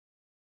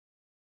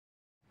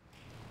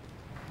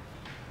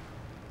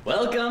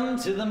Welcome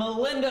to the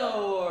Melinda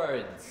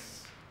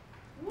Awards!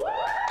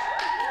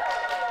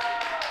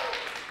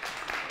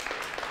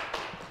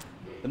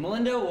 The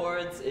Melinda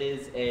Awards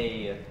is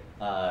a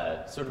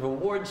sort of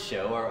awards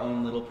show, our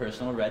own little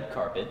personal red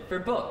carpet for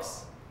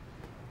books.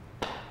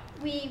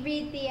 We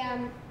read the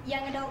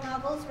young adult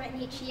novels written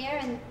each year,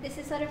 and this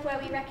is sort of where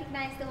we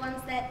recognize the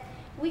ones that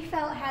we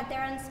felt had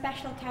their own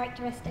special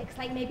characteristics,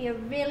 like maybe a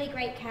really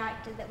great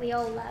character that we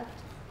all loved.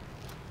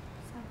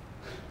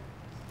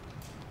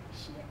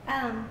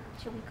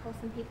 Should we call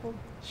some people?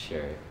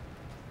 Sure.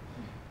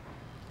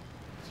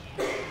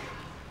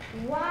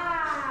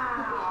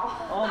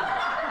 Wow!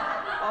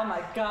 Oh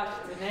my gosh,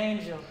 it's an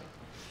angel.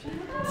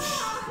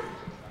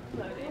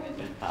 Hello,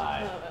 David.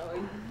 Hi. Hello,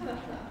 Ellen.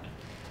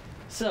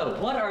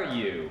 So, what are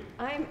you?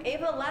 I'm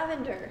Eva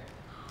Lavender.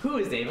 Who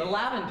is Eva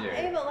Lavender?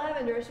 Eva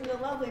Lavender is from the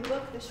lovely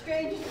book, The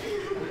Strange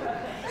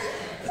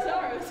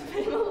Sorrows of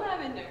Eva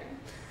Lavender.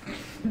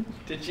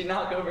 Did she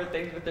knock over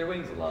things with their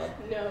wings a lot?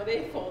 No,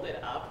 they folded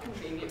up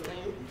conveniently.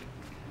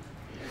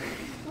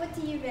 What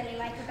do you really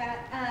like about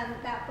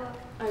that book?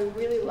 I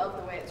really love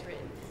the way it's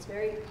written. It's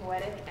very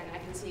poetic, and I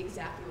can see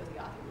exactly what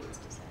the author means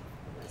to say.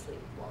 Leslie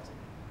Walton.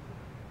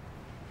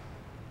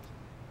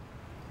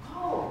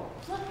 Oh,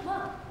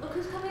 look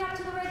who's coming out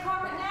to the red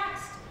carpet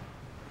next.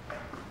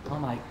 Oh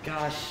my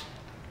gosh,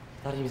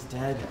 thought he was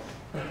dead.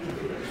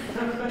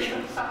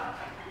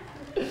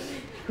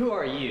 Who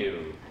are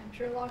you? I'm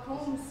Sherlock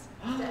Holmes.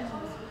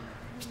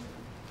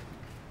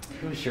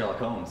 Who's Sherlock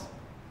Holmes?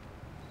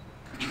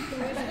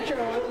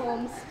 Sherlock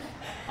Holmes.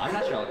 I'm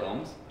not Sherlock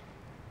Holmes.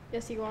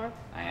 Yes, you are.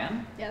 I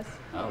am? Yes.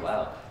 Oh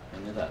wow, I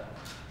knew that.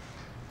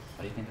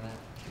 What do you think of that?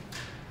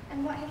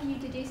 And what have you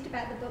deduced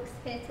about the books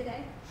here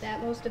today?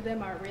 That most of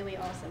them are really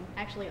awesome.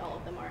 Actually, all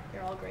of them are.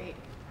 They're all great.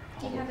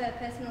 Do you have a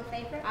personal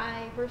favorite?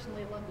 I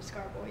personally love the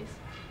Scar Boys.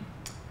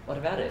 What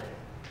about it?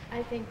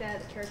 I think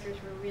that the characters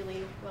were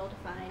really well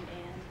defined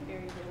and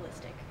very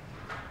realistic.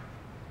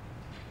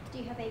 Do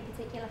you have a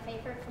particular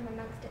favorite from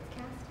amongst its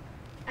cast?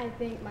 I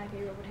think my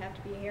favorite would have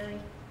to be Harry.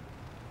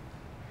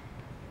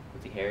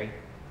 Was he hairy?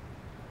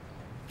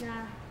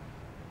 Nah.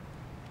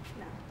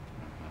 No.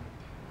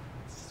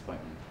 It's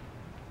disappointment.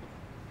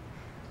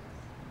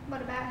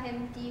 What about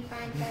him do you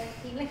find very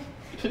appealing?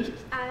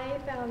 I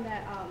found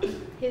that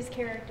his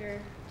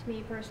character, to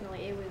me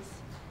personally,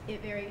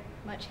 it very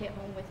much hit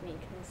home with me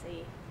because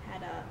he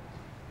had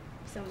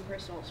some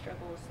personal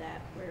struggles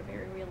that were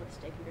very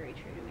realistic and very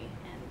true to me,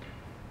 and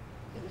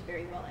it was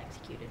very well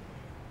executed.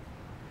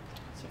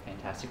 Those are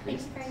fantastic Thank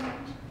reasons. you very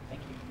much.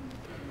 Thank you.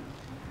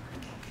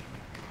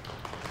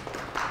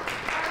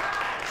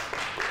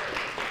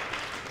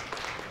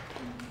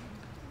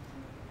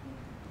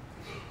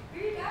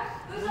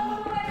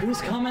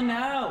 Who's coming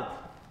now?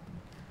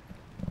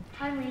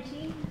 I'm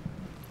Ricci,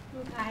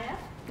 Mukaya,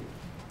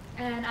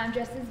 and I'm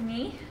dressed as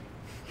me.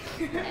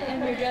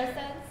 And you're dressed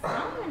as?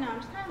 I don't know, I'm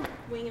just kind of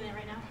winging it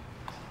right now.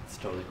 It's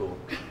totally cool.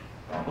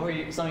 What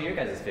were some of your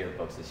guys' favorite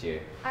books this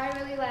year? I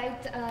really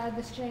liked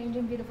The Strange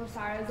and Beautiful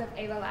Sorrows of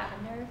Eva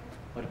Lavender.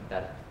 What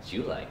about did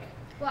you like?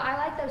 Well, I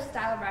liked the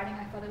style of writing.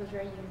 I thought it was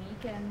very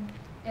unique, and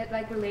it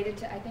related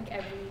to, I think,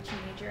 every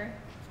teenager,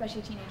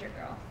 especially teenager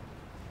girl.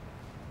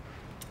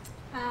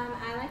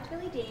 I liked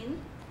Billie Dean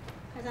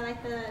because I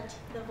liked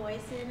the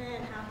voice in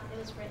it and how it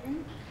was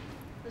written.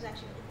 It was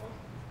actually really cool.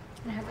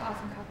 And it has an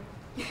awesome cover.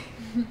 It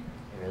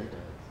really does. Is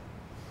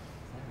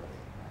that really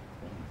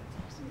that's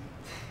awesome.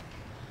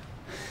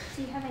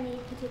 Do you have any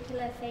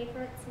particular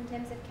favorites in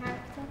terms of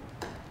character?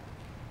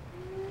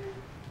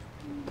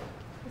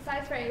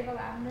 Besides for Eva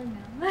Lavender,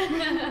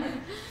 no.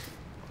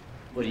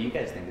 What do you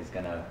guys think is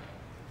gonna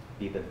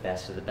be the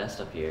best of the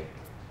best up here?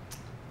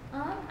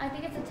 I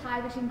think it's a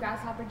tie between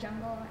Grasshopper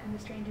Jungle and The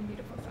Strange and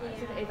Beautiful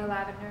Sorrows of Eva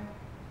Lavender.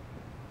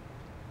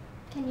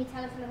 Can you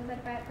tell us a little bit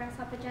about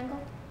Grasshopper Jungle?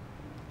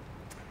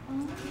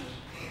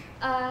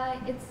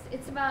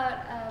 It's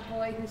about a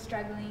boy who's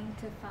struggling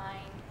to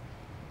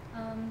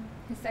find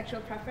his sexual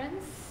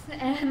preference,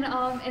 and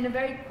in a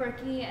very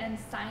quirky and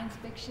science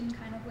fiction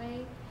kind of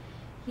way,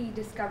 he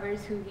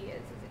discovers who he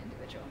is as an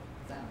individual.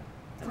 So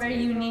it's a very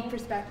unique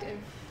perspective.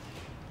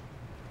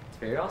 It's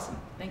very awesome.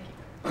 Thank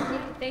you.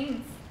 Yeah,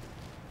 thanks.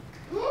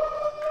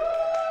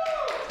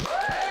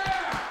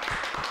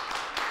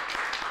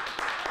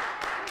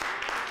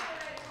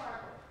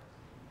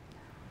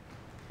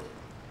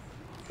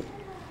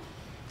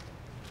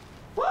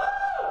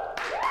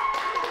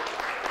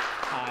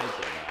 Hi,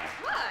 Jenna.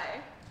 Hi.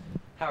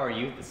 How are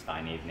you this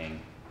fine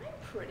evening? I'm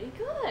pretty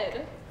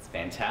good. It's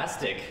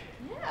fantastic.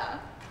 Yeah.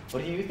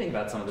 What do you think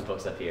about some of the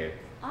books up here?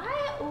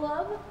 I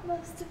love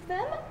most of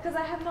them because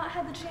I have not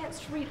had the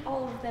chance to read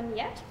all of them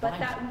yet, but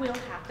that will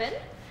happen.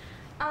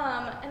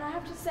 And I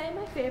have to say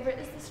my favorite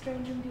is The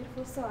Strange and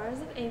Beautiful Sorrows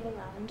of Eva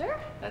Lavender.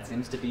 That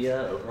seems to be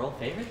an overall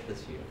favorite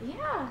this year.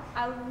 Yeah,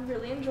 I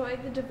really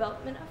enjoyed the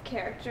development of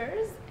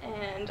characters,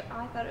 and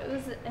I thought it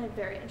was a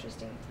very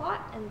interesting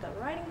plot, and the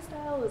writing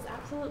style was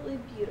absolutely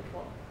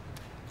beautiful.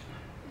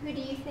 Who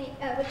do you think,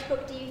 which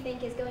book do you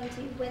think is going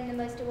to win the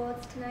most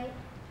awards tonight?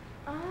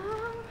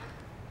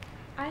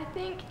 I think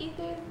think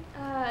either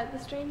The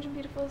Strange and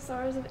Beautiful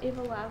Sorrows of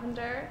Ava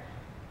Lavender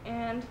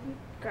and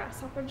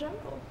Grasshopper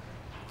Jungle.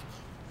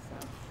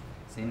 So.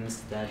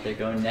 Seems that they're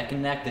going neck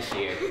and neck this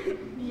year.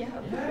 Yeah.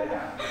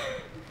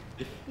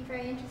 It'd be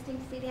very interesting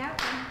to see the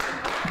outcome.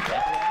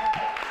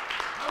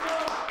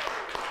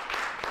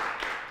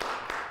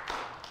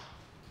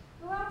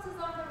 Who else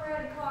is on the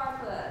red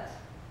carpet?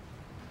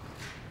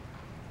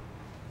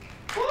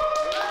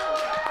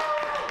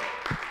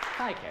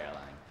 Hi,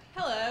 Caroline.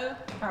 Hello.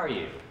 How are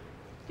you?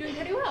 Doing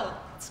pretty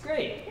well. It's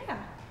great. Yeah.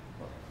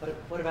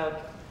 What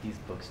about these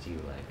books do you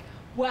like?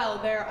 Well,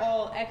 they're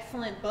all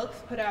excellent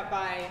books put out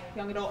by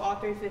young adult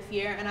authors this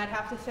year, and I'd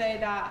have to say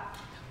that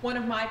one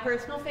of my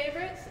personal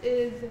favorites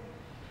is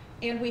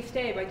And We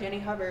Stay by Jenny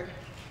Hubbard.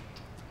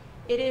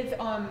 It is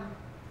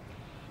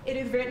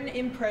written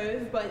in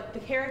prose, but the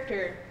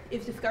character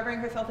is discovering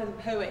herself as a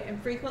poet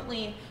and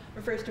frequently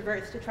refers to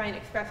verse to try and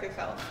express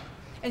herself.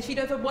 And she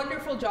does a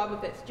wonderful job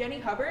of this. Jenny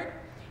Hubbard,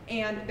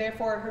 and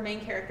therefore her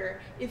main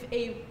character, is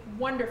a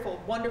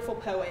wonderful, wonderful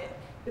poet.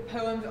 The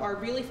poems are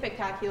really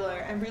spectacular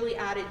and really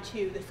added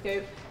to the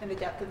scope and the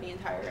depth of the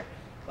entire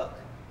book.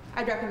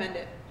 I'd recommend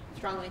it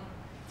strongly.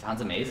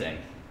 Sounds amazing.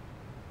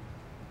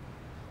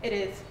 It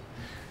is.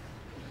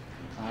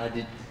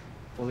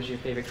 What was your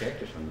favorite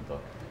characters from the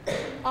book?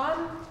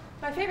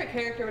 My favorite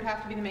character would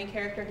have to be the main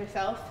character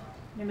herself.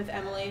 Her name is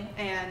Emily,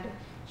 and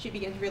she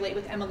begins to relate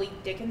with Emily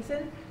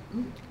Dickinson.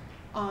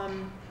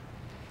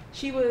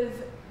 She was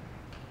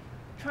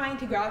trying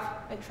to grasp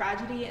a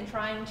tragedy and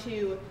trying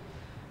to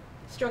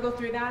struggle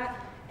through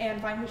that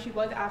and find who she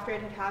was after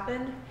it had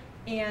happened,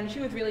 and she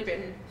was really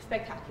written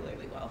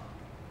spectacularly well.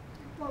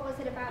 What was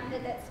it about her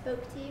that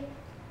spoke to you?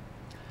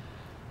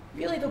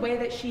 Really the way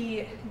that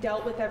she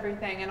dealt with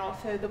everything, and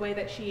also the way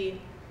that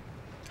she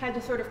had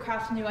to sort of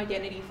craft a new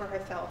identity for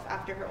herself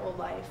after her old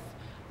life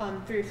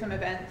through some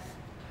events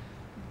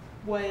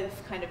was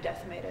kind of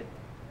decimated.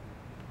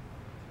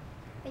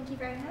 Thank you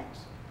very much.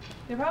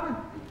 No problem.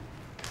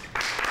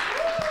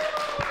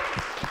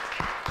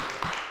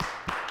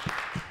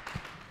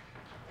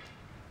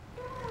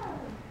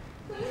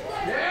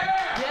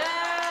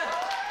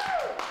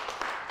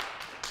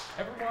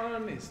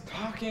 Everyone is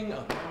talking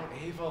about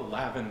Ava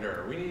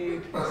Lavender. We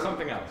need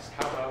something else.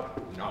 How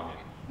about Noggin?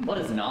 What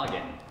is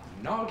Noggin?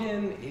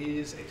 Noggin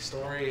is a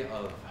story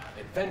of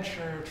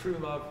adventure, true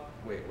love.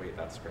 Wait,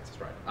 that's Princess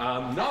Bride.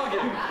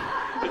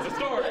 Noggin is a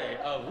story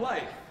of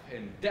life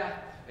and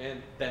death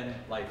and then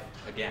life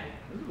again.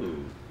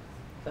 Ooh,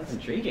 that's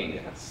intriguing.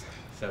 Yes.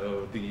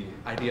 So the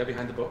idea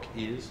behind the book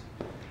is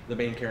the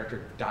main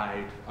character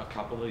died a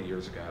couple of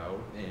years ago,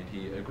 and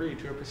he agreed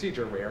to a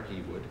procedure where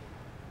he would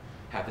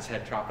have his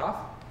head chopped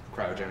off,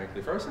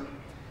 cryogenically frozen,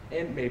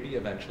 and maybe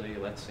eventually,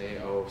 let's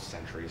say,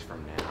 centuries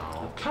from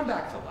now, come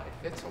back to life.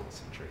 It's always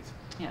centuries.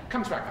 Yeah.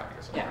 Comes back 5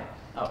 years. Yeah.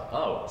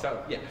 Oh.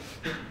 So, yeah.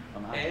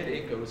 Oh, And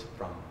it goes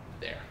from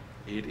there.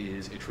 It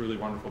is a truly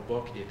wonderful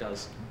book. It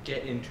does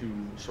get into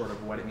sort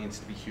of what it means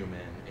to be human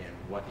and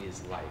what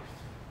is life.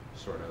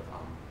 Sort of,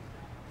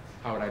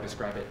 how would I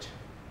describe it?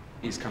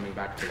 Is coming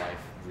back to life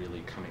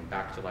really coming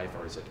back to life,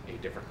 or is it a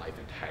different life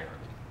entirely?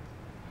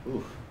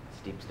 Oof,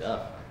 it's deep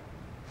stuff.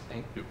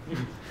 Thank you.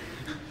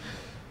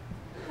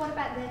 What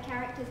about the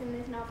characters in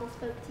this novel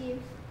spoke to you?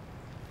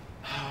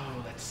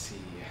 Oh, let's see.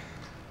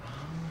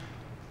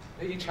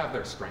 They each have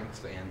their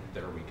strengths and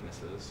their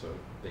weaknesses, so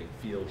they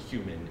feel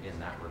human in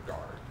that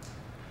regard.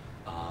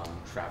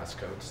 Travis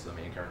Coates, the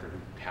main character who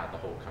had the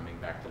whole coming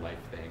back to life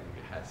thing,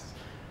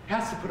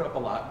 has to put up a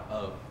lot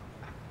of,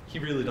 he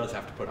really does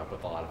have to put up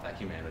with a lot of that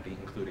humanity,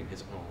 including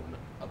his own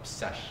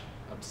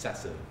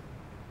obsessive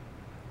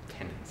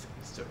tendencies,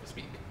 so to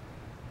speak.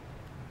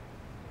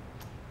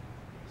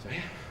 So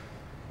yeah.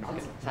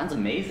 Sounds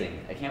amazing.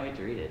 I can't wait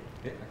to read it.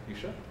 Yeah, you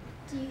should.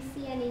 Do you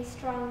see any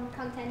strong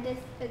contenders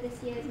for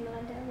this year's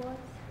Melinda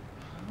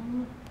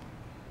Awards?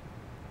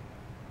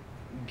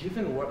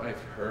 Given what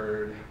I've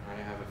heard, I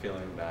have a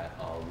feeling that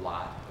a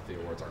lot of the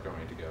awards are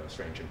going to go to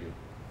Strange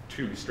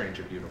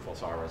and Beautiful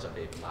Sorrows of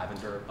Ava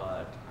Lavender,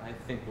 but I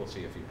think we'll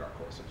see a few dark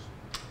horses.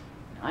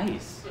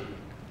 Nice.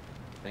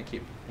 Thank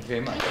you. Thank you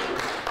very much.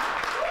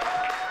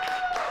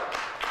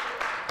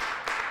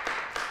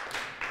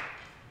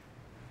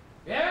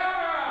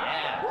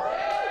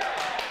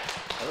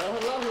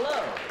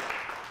 Hello.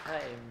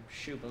 I'm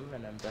Shubham,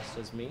 and I'm dressed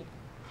as me.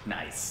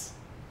 Nice.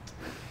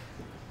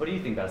 What do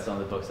you think about some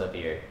of the books up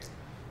here?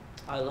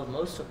 I love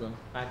most of them,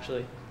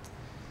 actually.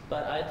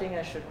 But I think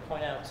I should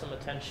point out some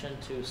attention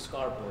to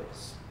Scar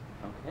Boys.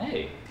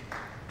 Okay.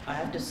 I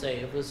have to say,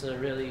 it was a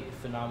really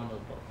phenomenal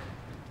book.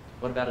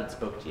 What about it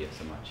spoke to you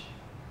so much?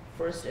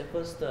 First, it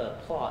was the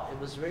plot. It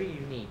was very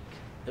unique.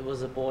 It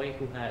was a boy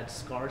who had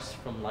scars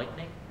from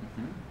lightning,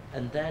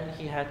 and then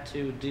he had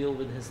to deal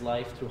with his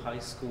life through high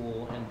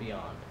school and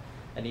beyond.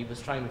 And he was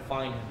trying to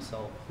find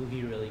himself, who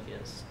he really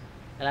is.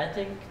 And I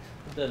think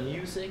the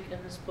music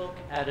in this book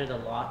added a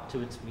lot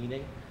to its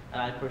meaning,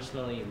 and I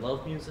personally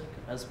love music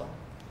as well.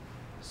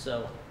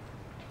 So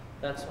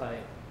that's why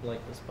I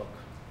like this book.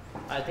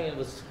 I think it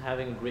was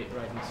having a great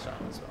writing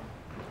style as well.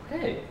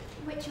 Okay.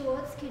 Which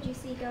awards could you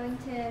see going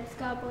to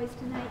Scar Boys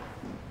tonight?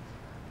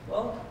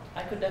 Well,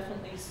 I could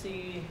definitely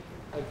see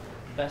like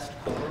best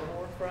cover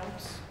award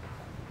perhaps,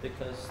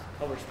 because the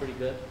cover's pretty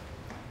good.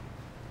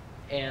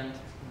 And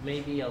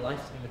maybe a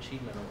lifetime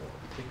achievement award,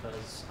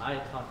 because I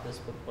thought this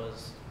book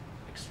was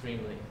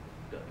extremely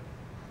good.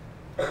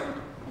 Thank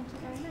you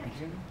very much.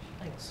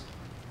 Thanks.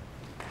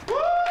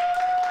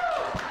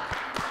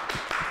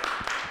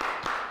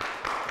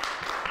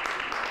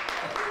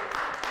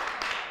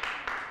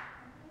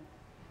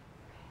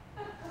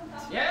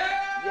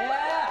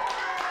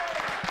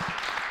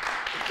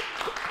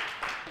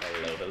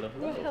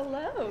 Well,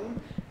 hello.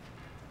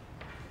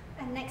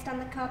 And next on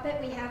the carpet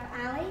we have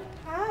Ali.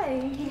 Hi.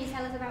 Can you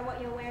tell us about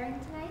what you're wearing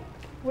tonight?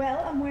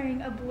 Well, I'm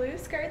wearing a blue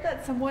skirt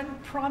that someone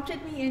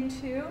prompted me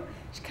into.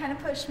 She kind of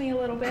pushed me a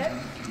little bit.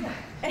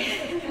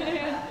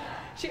 And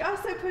she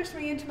also pushed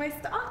me into my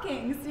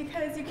stockings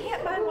because you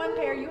can't buy one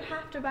pair, you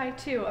have to buy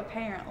two,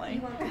 apparently.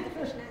 You wanted the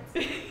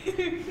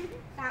fishnets.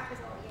 That was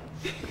all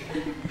you.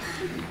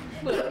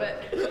 A little bit.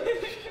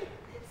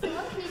 So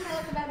what can you tell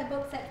us about the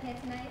book set here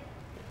tonight?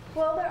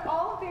 Well, they're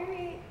all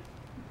very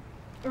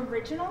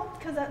original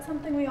because that's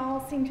something we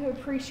all seem to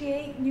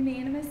appreciate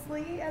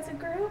unanimously as a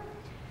group.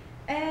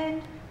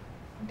 And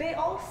they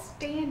all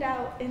stand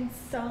out in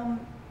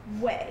some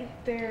way.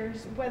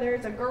 There's whether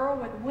it's a girl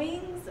with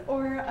wings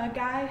or a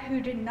guy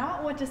who did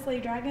not want to slay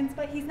dragons,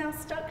 but he's now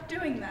stuck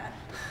doing that.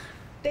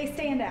 They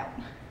stand out.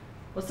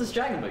 What's this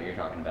dragon book you're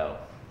talking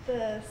about?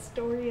 The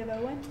story of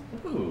Owen.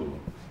 Ooh,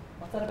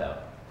 what's that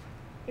about?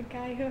 The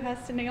guy who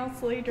has to nail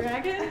slay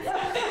dragons.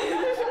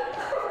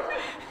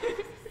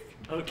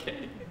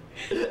 Okay.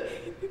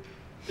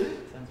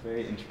 Sounds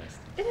very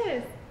interesting. It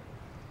is.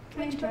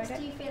 Which books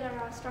do you feel are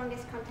our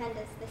strongest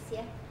contenders this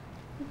year?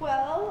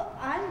 Well,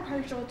 I'm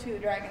partial to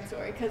Dragon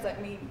Story because I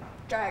mean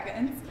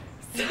dragons.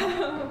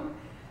 So,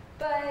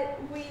 but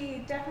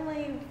we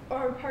definitely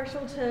are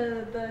partial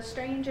to The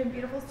Strange and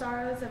Beautiful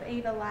Sorrows of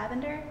Eva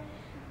Lavender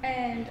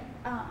and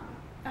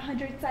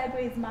 100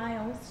 Sideways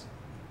Miles,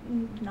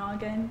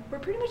 Noggin. We're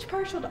pretty much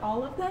partial to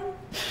all of them.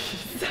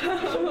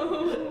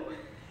 So.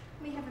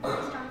 We have a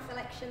very strong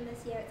selection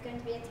this year. It's going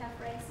to be a tough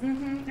race. I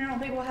don't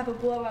think we'll have a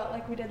blowout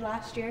like we did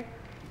last year.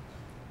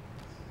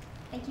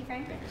 Thank you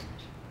very much.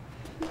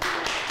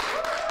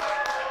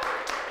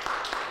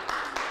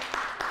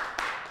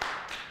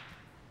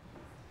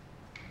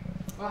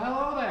 Well,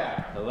 hello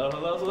there. Hello,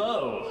 hello,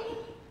 hello.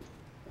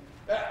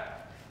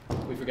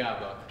 We forgot a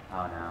book.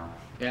 Oh no.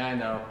 Yeah, I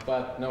know,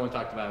 but no one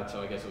talked about it,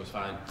 so I guess it was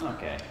fine.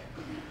 Okay.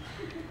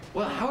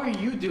 Well, how are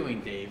you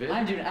doing, David?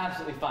 I'm doing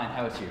absolutely fine.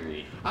 How about you,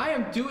 Reed? I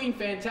am doing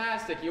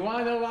fantastic. You want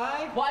to know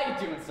why? Why are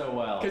you doing so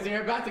well? Because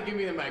you're about to give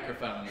me the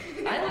microphone.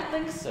 I don't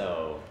think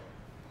so.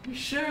 You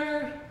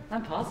sure?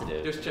 I'm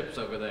positive. There's chips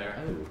over there.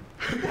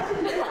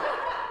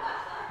 Oh.